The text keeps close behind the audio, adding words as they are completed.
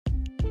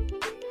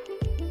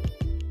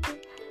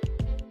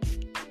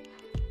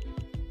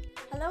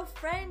Hello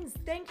friends,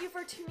 thank you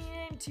for tuning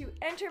in to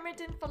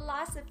Intermittent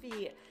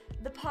Philosophy,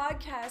 the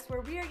podcast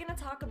where we are going to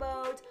talk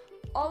about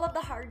all of the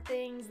hard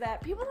things that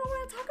people don't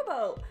want to talk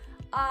about.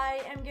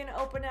 I am going to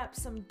open up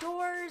some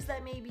doors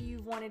that maybe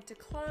you've wanted to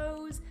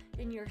close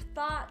in your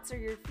thoughts or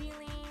your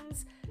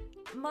feelings.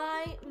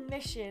 My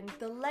mission,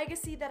 the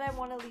legacy that I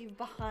want to leave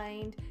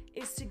behind,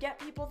 is to get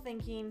people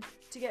thinking,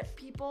 to get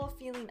people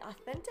feeling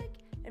authentic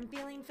and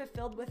feeling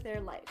fulfilled with their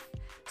life.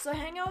 So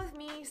hang out with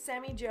me,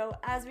 Sammy Joe,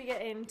 as we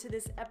get into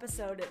this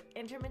episode of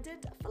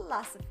Intermittent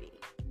Philosophy.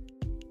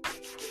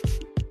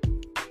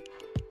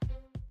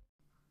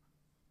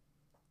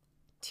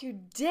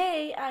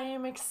 Today, I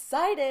am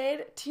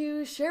excited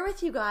to share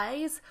with you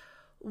guys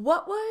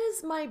what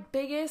was my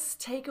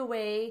biggest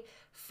takeaway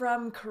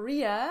from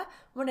Korea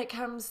when it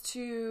comes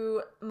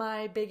to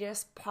my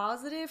biggest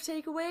positive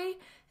takeaway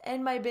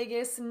and my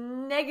biggest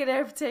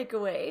negative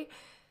takeaway.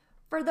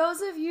 For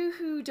those of you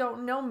who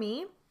don't know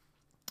me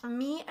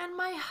and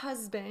my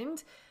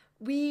husband,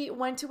 we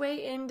went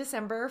away in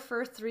December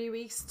for 3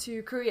 weeks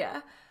to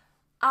Korea.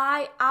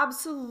 I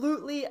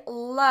absolutely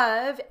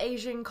love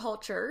Asian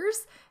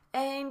cultures,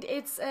 and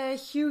it's a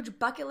huge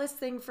bucket list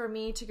thing for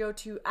me to go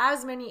to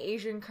as many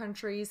Asian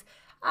countries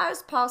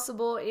as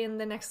possible in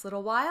the next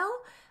little while.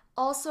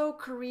 Also,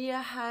 Korea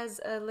has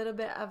a little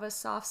bit of a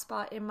soft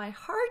spot in my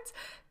heart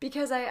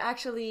because I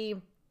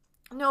actually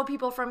know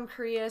people from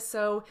Korea,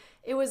 so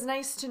it was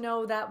nice to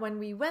know that when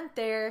we went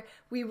there,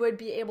 we would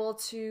be able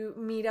to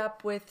meet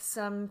up with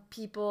some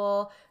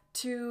people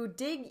to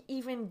dig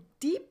even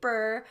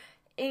deeper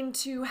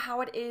into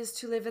how it is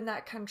to live in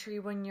that country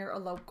when you're a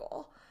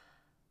local.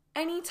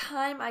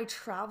 Anytime I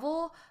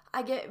travel,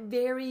 I get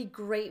very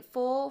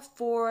grateful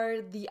for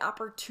the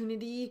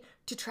opportunity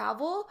to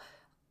travel.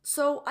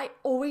 So I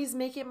always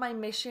make it my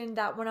mission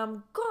that when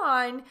I'm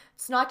gone,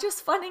 it's not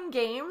just fun and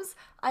games.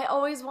 I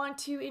always want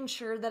to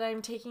ensure that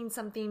I'm taking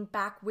something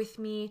back with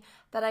me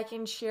that I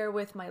can share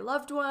with my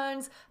loved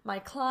ones, my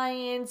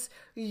clients,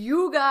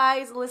 you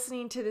guys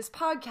listening to this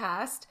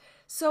podcast.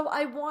 So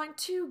I want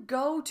to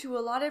go to a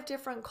lot of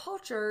different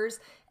cultures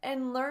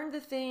and learn the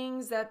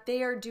things that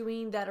they are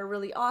doing that are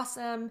really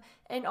awesome,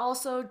 and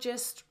also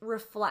just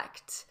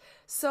reflect.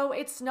 So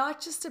it's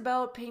not just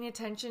about paying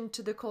attention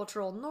to the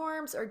cultural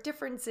norms or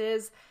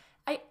differences.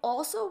 I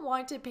also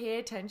want to pay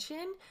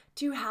attention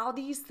to how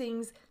these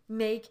things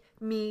make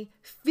me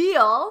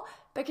feel,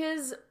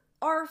 because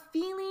our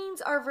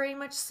feelings are very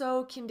much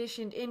so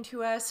conditioned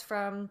into us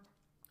from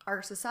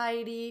our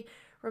society.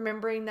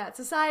 Remembering that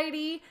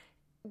society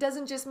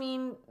doesn't just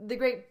mean the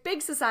great big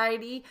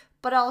society,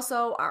 but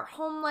also our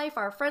home life,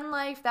 our friend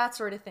life, that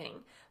sort of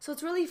thing. So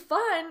it's really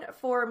fun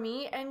for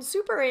me and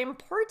super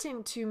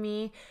important to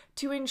me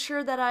to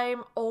ensure that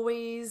I'm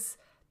always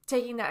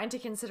taking that into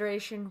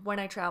consideration when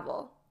I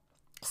travel.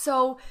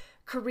 So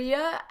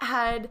Korea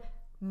had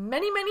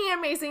many, many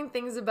amazing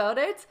things about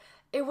it.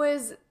 It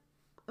was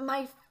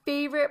my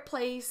favorite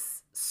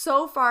place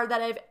so far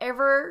that I've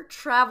ever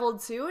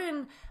traveled to,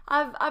 and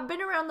I've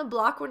been around the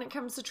block when it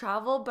comes to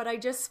travel, but I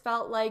just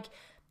felt like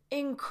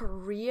in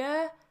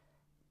Korea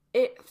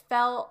it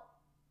felt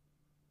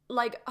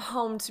like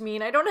home to me,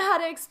 and I don't know how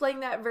to explain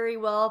that very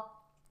well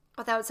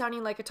without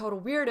sounding like a total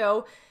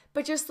weirdo,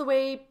 but just the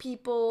way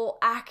people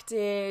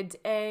acted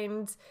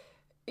and,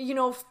 you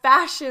know,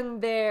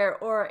 fashion there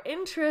or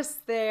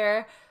interest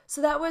there.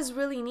 So that was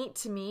really neat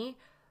to me.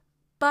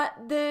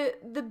 But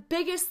the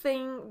biggest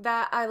thing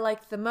that I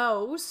liked the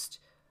most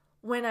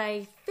when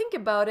I think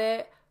about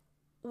it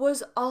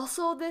was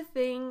also the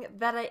thing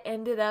that I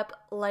ended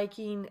up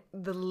liking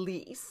the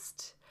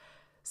least.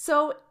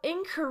 So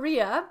in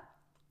Korea,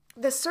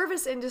 the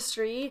service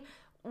industry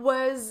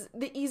was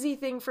the easy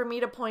thing for me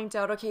to point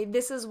out, okay,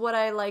 this is what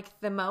I like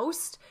the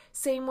most.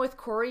 Same with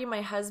Corey,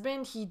 my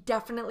husband. He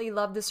definitely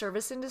loved the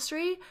service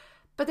industry.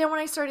 But then when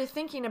I started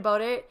thinking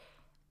about it,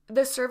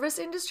 the service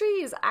industry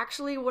is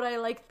actually what I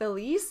like the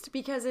least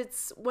because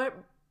it's what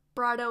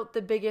brought out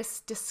the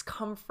biggest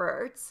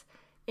discomfort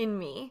in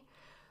me.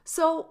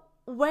 So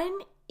when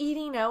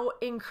eating out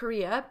in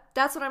Korea,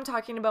 that's what I'm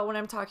talking about when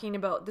I'm talking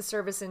about the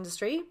service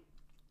industry.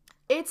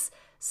 It's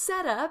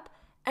set up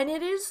and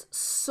it is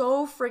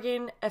so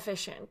friggin'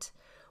 efficient.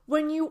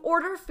 When you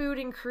order food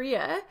in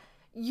Korea,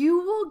 you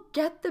will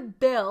get the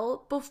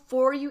bill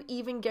before you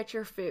even get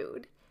your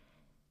food.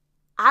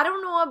 I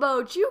don't know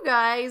about you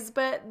guys,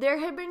 but there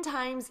have been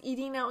times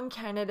eating out in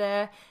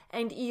Canada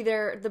and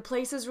either the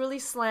place is really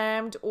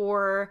slammed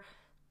or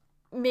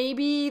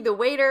maybe the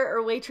waiter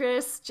or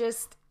waitress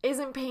just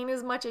isn't paying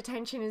as much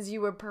attention as you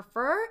would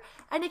prefer,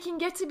 and it can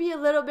get to be a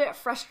little bit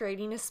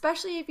frustrating,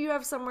 especially if you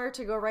have somewhere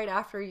to go right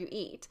after you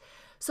eat.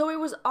 So it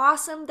was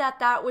awesome that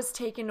that was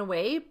taken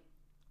away.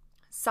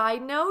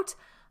 Side note,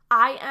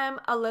 I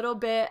am a little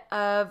bit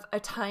of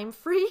a time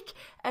freak,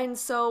 and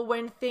so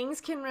when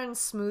things can run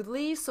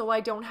smoothly, so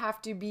I don't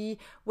have to be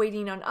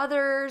waiting on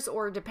others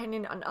or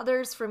dependent on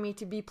others for me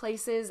to be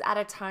places at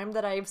a time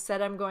that I've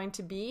said I'm going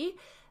to be,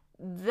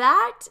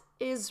 that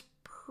is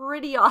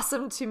pretty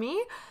awesome to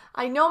me.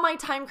 I know my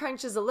time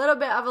crunch is a little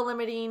bit of a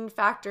limiting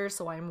factor,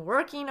 so I'm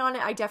working on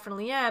it. I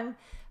definitely am.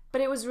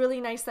 But it was really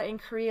nice that in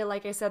Korea,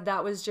 like I said,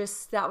 that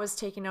was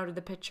taken out of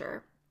the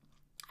picture.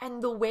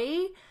 And the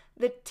way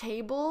the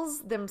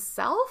tables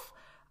themselves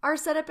are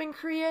set up in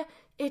Korea,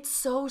 it's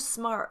so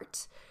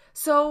smart.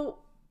 So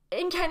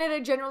in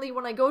Canada, generally,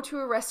 when I go to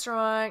a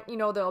restaurant,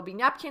 there'll be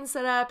napkins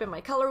set up and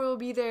my cutlery will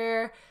be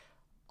there.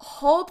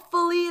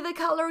 Hopefully the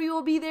cutlery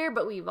will be there,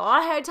 but we've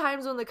all had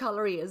times when the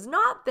cutlery is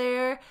not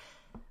there.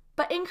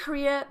 But in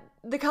Korea,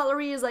 the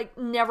cutlery is like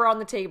never on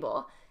the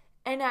table.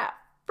 And at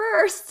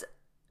first,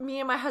 me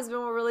and my husband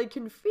were really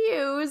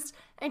confused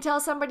until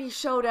somebody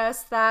showed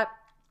us that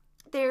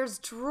there's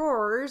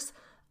drawers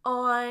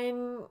with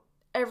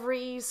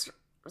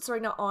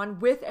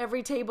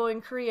every table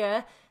in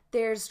Korea.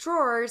 There's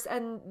drawers,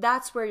 and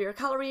that's where your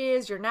cutlery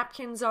is, your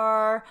napkins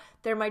are.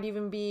 There might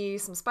even be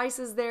some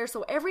spices there.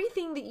 So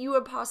everything that you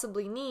would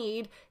possibly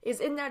need is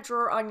in that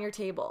drawer on your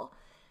table.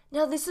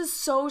 Now, this is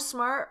so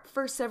smart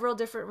for several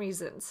different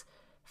reasons.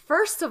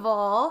 First of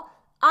all,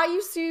 I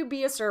used to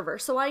be a server,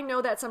 so I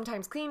know that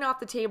sometimes cleaning off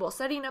the table,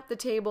 setting up the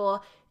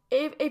table,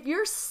 if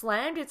you're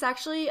slammed, it's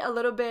actually a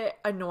little bit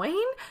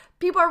annoying.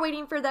 People are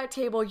waiting for that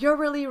table. You're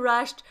really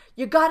rushed.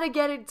 You gotta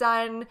get it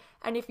done.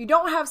 And if you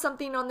don't have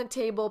something on the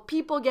table,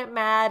 people get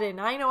mad. And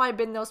I know I've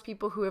been those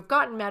people who have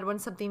gotten mad when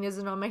something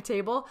isn't on my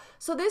table.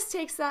 So this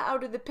takes that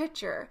out of the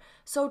picture.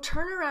 So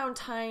turnaround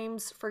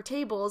times for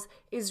tables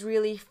is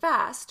really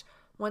fast.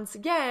 Once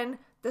again,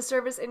 the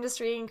service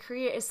industry in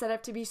Korea is set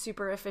up to be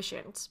super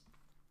efficient.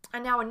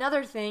 And now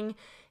another thing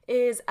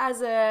is,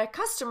 as a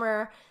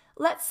customer,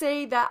 let's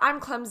say that I'm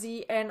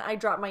clumsy and I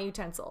drop my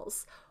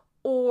utensils,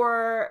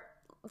 or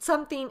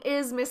something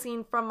is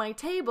missing from my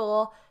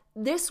table.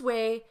 This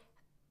way,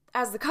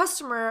 as the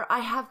customer, I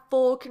have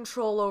full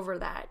control over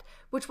that,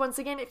 which once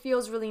again, it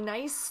feels really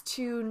nice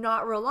to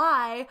not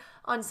rely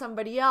on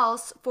somebody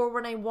else for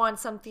when I want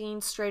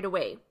something straight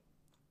away.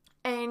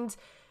 And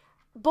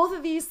both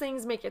of these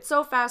things make it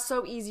so fast,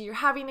 so easy. You're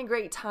having a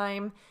great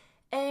time.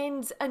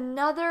 And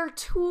another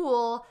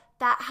tool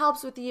that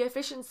helps with the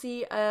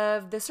efficiency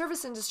of the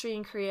service industry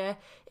in Korea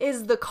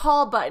is the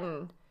call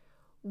button,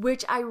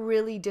 which I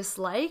really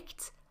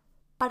disliked.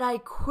 But I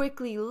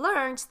quickly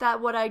learned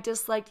that what I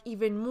disliked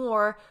even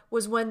more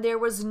was when there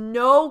was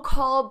no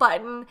call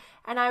button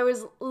and I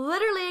was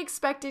literally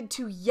expected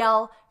to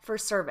yell for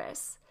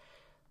service.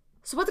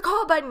 So what the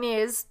call button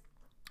is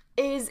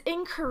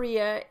in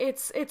Korea,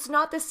 it's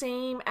not the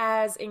same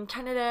as in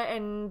Canada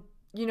and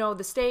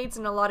the States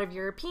and a lot of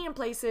European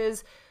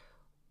places,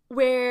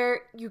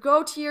 where you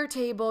go to your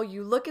table,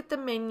 you look at the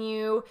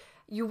menu,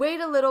 you wait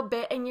a little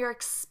bit, and you're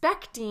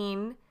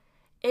expecting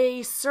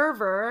a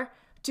server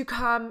to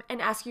come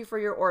and ask you for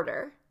your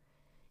order.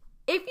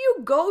 If you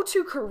go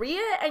to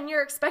Korea and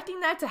you're expecting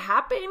that to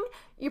happen,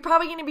 you're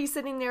probably going to be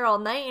sitting there all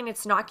night and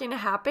it's not going to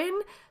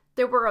happen.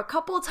 There were a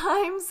couple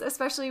times,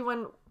 especially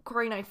when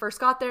Corey and I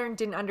first got there and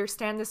didn't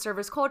understand the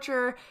service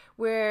culture,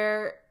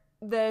 where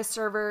the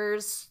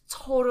servers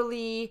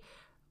totally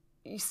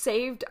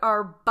saved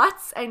our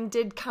butts and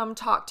did come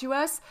talk to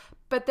us,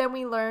 but then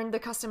we learned the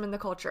custom and the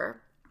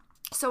culture.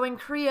 So in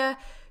Korea,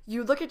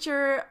 you look at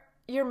your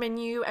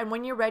menu, and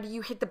when you're ready,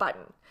 you hit the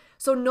button.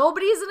 So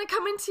nobody's gonna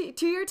come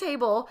into your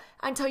table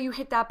until you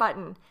hit that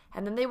button,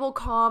 and then they will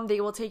come,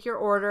 they will take your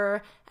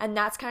order, and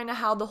that's kind of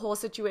how the whole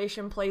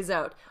situation plays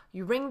out.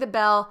 You ring the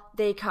bell,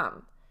 they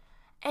come.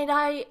 And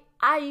I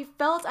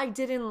felt I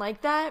didn't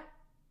like that,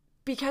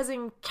 because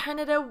in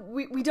Canada,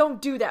 we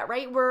don't do that,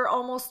 right? We're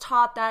almost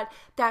taught that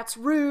that's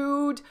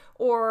rude,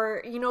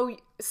 or,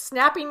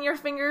 snapping your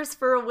fingers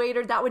for a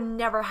waiter, that would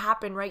never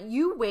happen, right?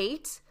 You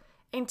wait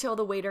until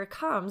the waiter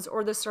comes,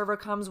 or the server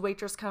comes,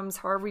 waitress comes,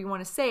 however you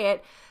want to say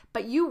it,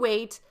 but you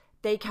wait,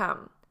 they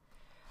come.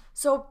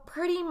 So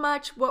pretty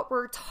much what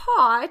we're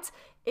taught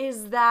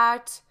is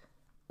that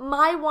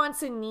my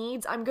wants and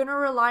needs, I'm going to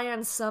rely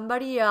on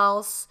somebody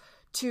else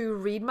to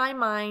read my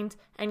mind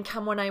and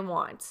come when I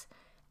want.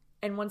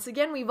 And once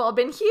again, we've all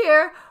been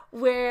here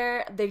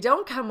where they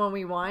don't come when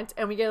we want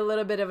and we get a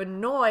little bit of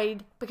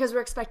annoyed because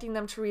we're expecting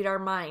them to read our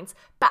minds.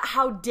 But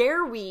how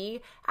dare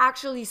we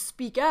actually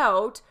speak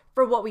out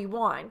for what we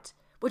want,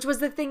 which was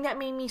the thing that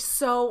made me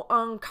so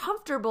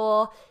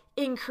uncomfortable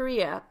in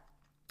Korea.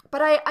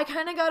 But I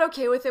kind of got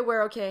okay with it,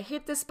 where, okay, I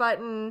hit this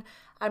button.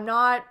 I'm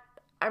not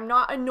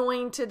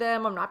annoying to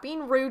them. I'm not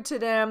being rude to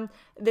them.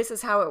 This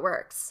is how it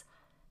works.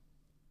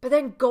 But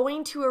then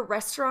going to a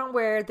restaurant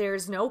where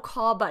there's no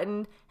call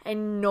button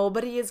and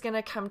nobody is going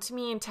to come to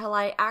me until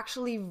I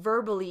actually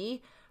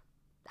verbally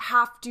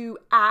have to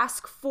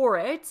ask for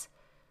it,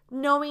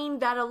 knowing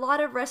that a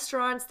lot of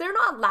restaurants, they're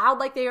not loud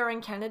like they are in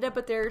Canada,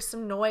 but there's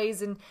some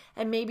noise and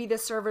maybe the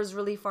server's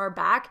really far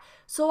back.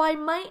 So I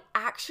might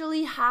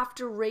actually have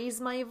to raise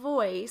my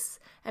voice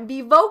and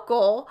be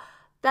vocal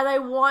that I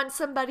want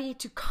somebody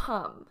to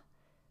come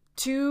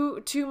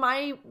to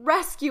my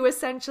rescue,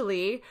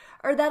 essentially,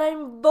 or that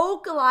I'm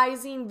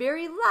vocalizing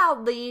very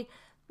loudly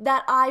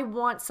that I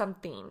want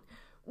something,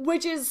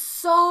 which is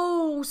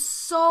so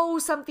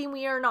something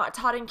we are not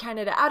taught in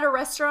Canada. At a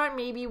restaurant,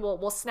 maybe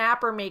we'll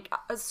snap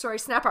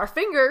our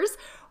fingers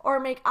or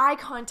make eye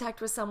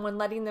contact with someone,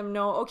 letting them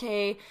know,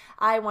 okay,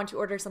 I want to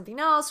order something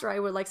else or I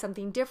would like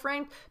something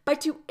different.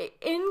 But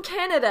in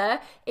Canada,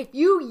 if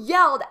you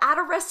yelled at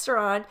a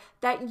restaurant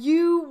that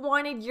you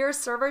wanted your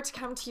server to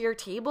come to your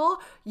table,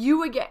 you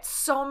would get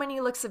so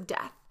many looks of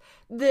death.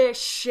 The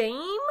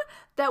shame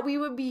that we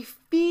would be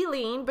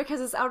feeling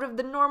because it's out of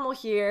the normal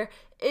here,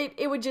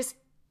 it would just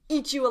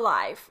eat you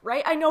alive,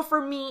 right? I know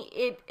for me,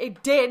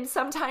 it did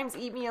sometimes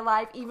eat me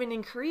alive, even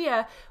in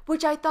Korea,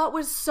 which I thought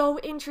was so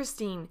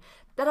interesting,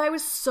 that I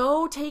was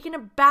so taken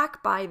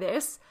aback by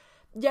this.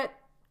 Yet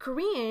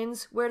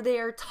Koreans, where they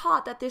are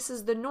taught that this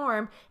is the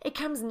norm, it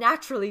comes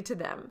naturally to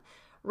them,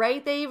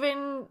 right? They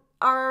even,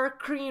 our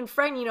Korean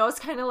friend, it's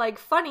kind of like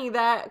funny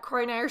that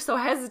Corey and I are so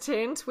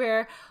hesitant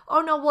where,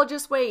 oh no, we'll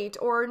just wait,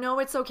 or no,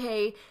 it's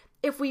okay.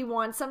 If we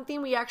want something,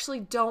 we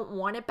actually don't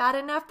want it bad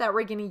enough that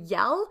we're going to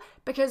yell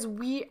because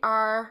we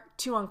are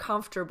too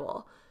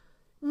uncomfortable.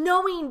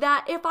 Knowing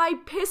that if I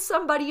piss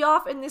somebody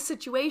off in this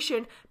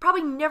situation,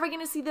 probably never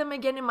going to see them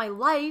again in my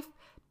life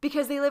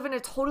because they live in a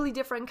totally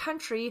different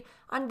country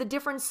on the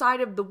different side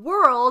of the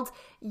world,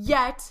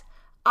 yet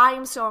I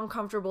am so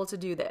uncomfortable to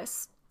do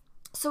this.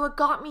 So it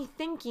got me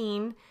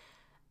thinking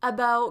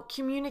about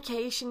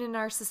communication in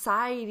our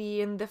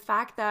society and the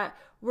fact that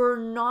we're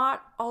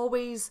not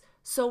always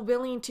so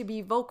willing to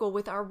be vocal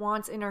with our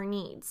wants and our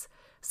needs.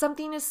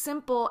 Something as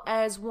simple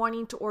as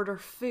wanting to order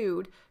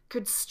food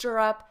could stir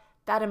up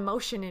that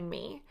emotion in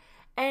me.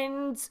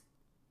 And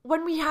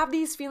when we have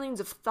these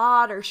feelings of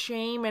thought or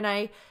shame, and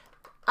I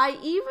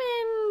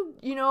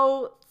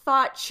even,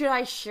 thought, should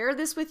I share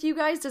this with you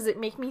guys? Does it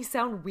make me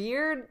sound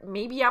weird?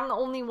 Maybe I'm the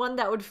only one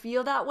that would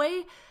feel that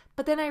way.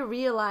 But then I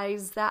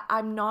realized that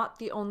I'm not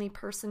the only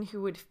person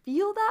who would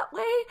feel that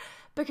way,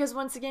 because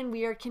once again,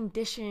 we are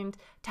conditioned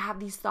to have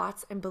these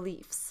thoughts and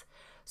beliefs.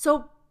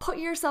 So put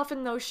yourself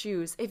in those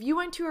shoes. If you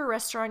went to a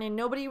restaurant and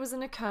nobody was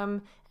going to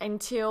come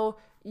until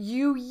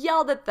you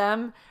yelled at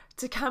them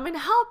to come and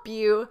help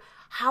you,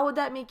 how would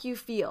that make you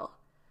feel?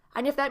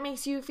 And if that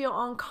makes you feel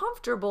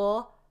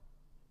uncomfortable,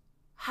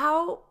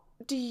 how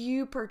do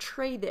you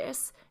portray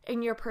this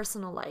in your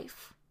personal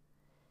life?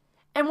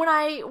 And when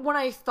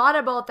I thought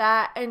about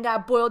that and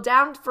that boiled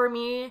down for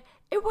me,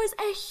 it was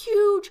a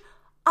huge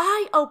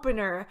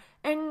eye-opener.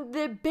 And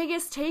the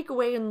biggest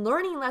takeaway and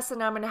learning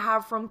lesson I'm going to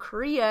have from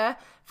Korea,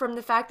 from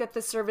the fact that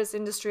the service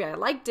industry, I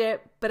liked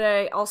it, but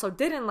I also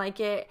didn't like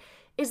it,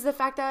 is the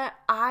fact that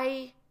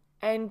I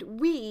and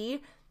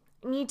we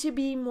need to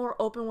be more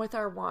open with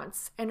our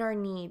wants and our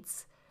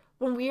needs.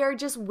 When we are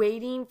just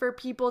waiting for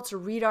people to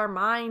read our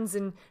minds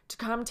and to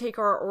come take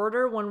our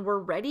order when we're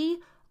ready,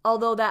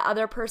 although that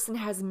other person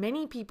has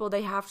many people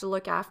they have to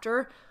look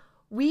after,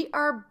 we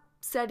are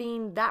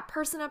setting that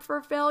person up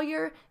for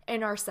failure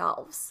and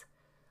ourselves.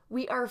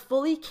 We are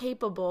fully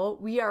capable,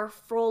 we are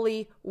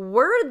fully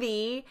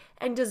worthy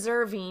and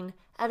deserving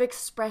of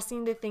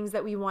expressing the things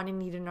that we want and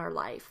need in our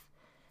life.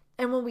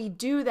 And when we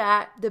do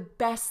that, the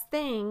best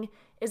thing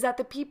is that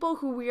the people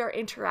who we are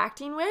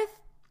interacting with,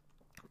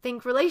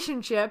 think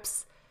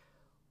relationships,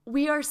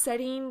 we are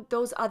setting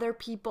those other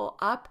people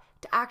up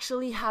to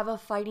actually have a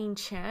fighting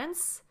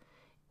chance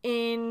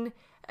in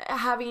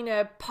having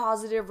a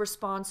positive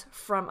response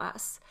from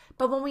us.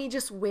 But when we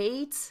just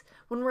wait,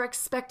 when we're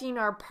expecting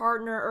our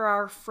partner or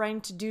our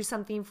friend to do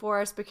something for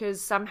us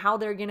because somehow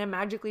they're going to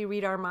magically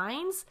read our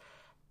minds,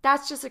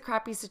 that's just a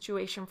crappy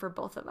situation for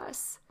both of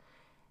us.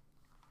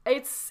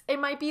 It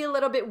might be a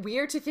little bit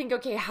weird to think,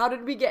 okay, how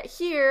did we get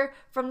here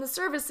from the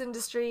service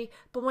industry?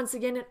 But once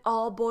again, it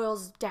all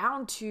boils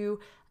down to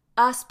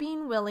us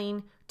being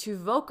willing to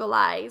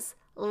vocalize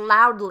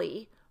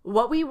loudly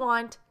what we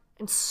want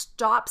and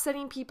stop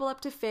setting people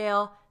up to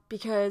fail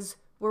because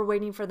we're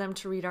waiting for them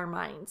to read our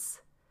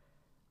minds.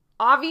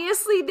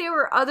 Obviously, there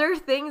were other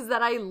things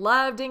that I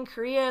loved in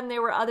Korea, and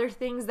there were other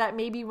things that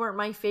maybe weren't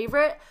my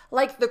favorite,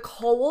 like the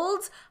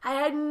cold. I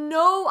had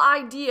no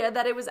idea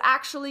that it was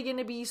actually going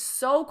to be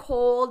so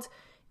cold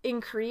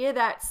in Korea.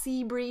 That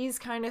sea breeze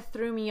kind of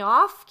threw me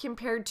off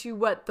compared to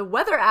what the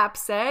weather app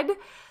said.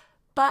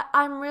 But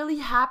I'm really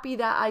happy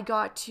that I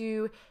got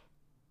to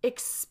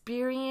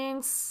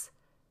experience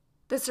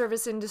the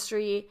service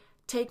industry,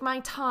 take my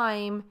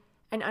time,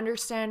 and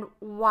understand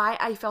why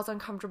I felt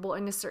uncomfortable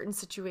in a certain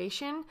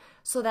situation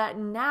so that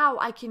now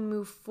I can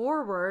move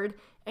forward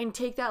and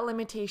take that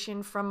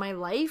limitation from my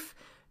life,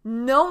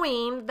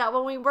 knowing that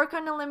when we work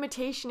on a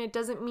limitation, it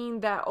doesn't mean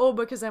that,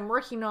 because I'm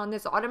working on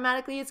this,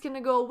 automatically it's going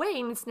to go away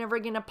and it's never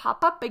going to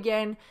pop up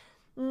again.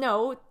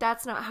 No,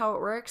 that's not how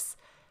it works.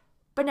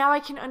 But now I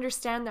can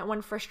understand that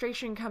when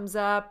frustration comes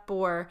up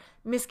or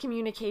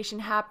miscommunication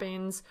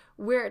happens,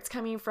 where it's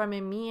coming from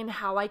in me and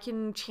how I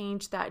can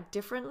change that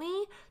differently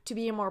to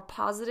be a more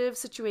positive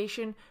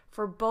situation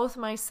for both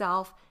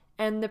myself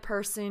and the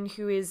person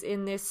who is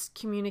in this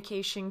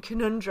communication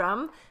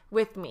conundrum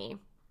with me.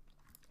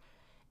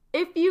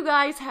 If you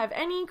guys have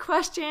any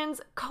questions,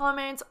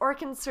 comments, or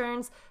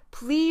concerns,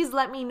 please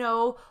let me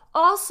know.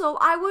 Also,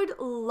 I would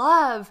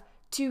love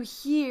to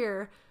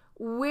hear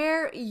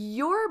where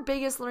your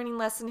biggest learning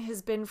lesson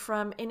has been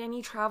from in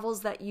any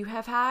travels that you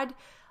have had.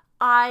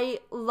 I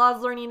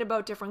love learning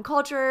about different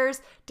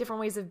cultures, different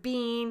ways of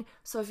being.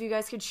 So if you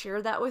guys could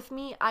share that with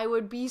me, I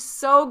would be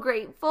so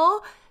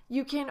grateful.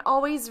 You can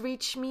always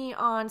reach me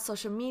on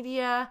social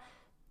media,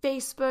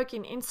 Facebook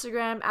and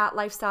Instagram at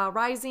Lifestyle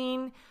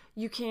Rising.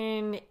 You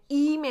can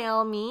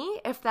email me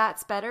if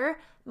that's better.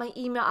 My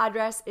email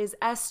address is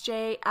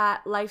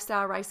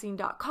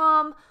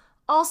sj@lifestylerising.com.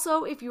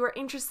 Also, if you are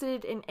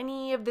interested in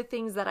any of the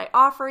things that I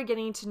offer,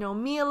 getting to know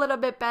me a little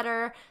bit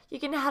better, you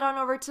can head on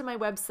over to my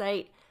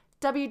website,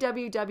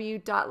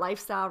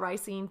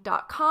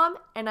 www.lifestylerising.com,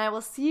 and I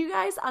will see you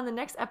guys on the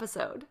next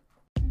episode.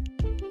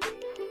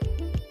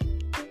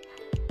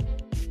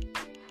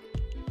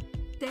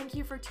 Thank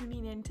you for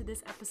tuning in to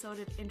this episode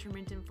of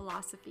Intermittent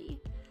Philosophy.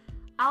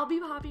 I'll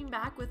be popping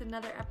back with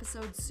another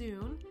episode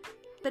soon,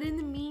 but in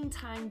the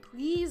meantime,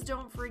 please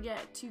don't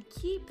forget to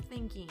keep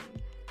thinking.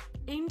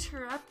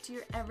 Interrupt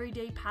your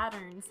everyday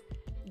patterns.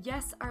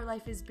 Yes, our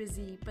life is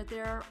busy, but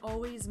there are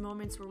always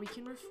moments where we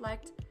can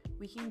reflect,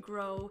 we can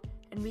grow,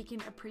 and we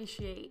can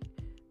appreciate.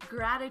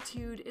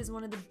 Gratitude is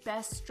one of the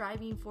best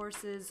driving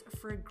forces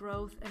for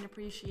growth and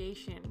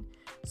appreciation.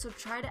 So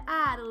try to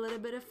add a little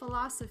bit of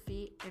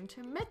philosophy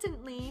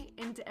intermittently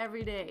into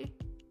every day.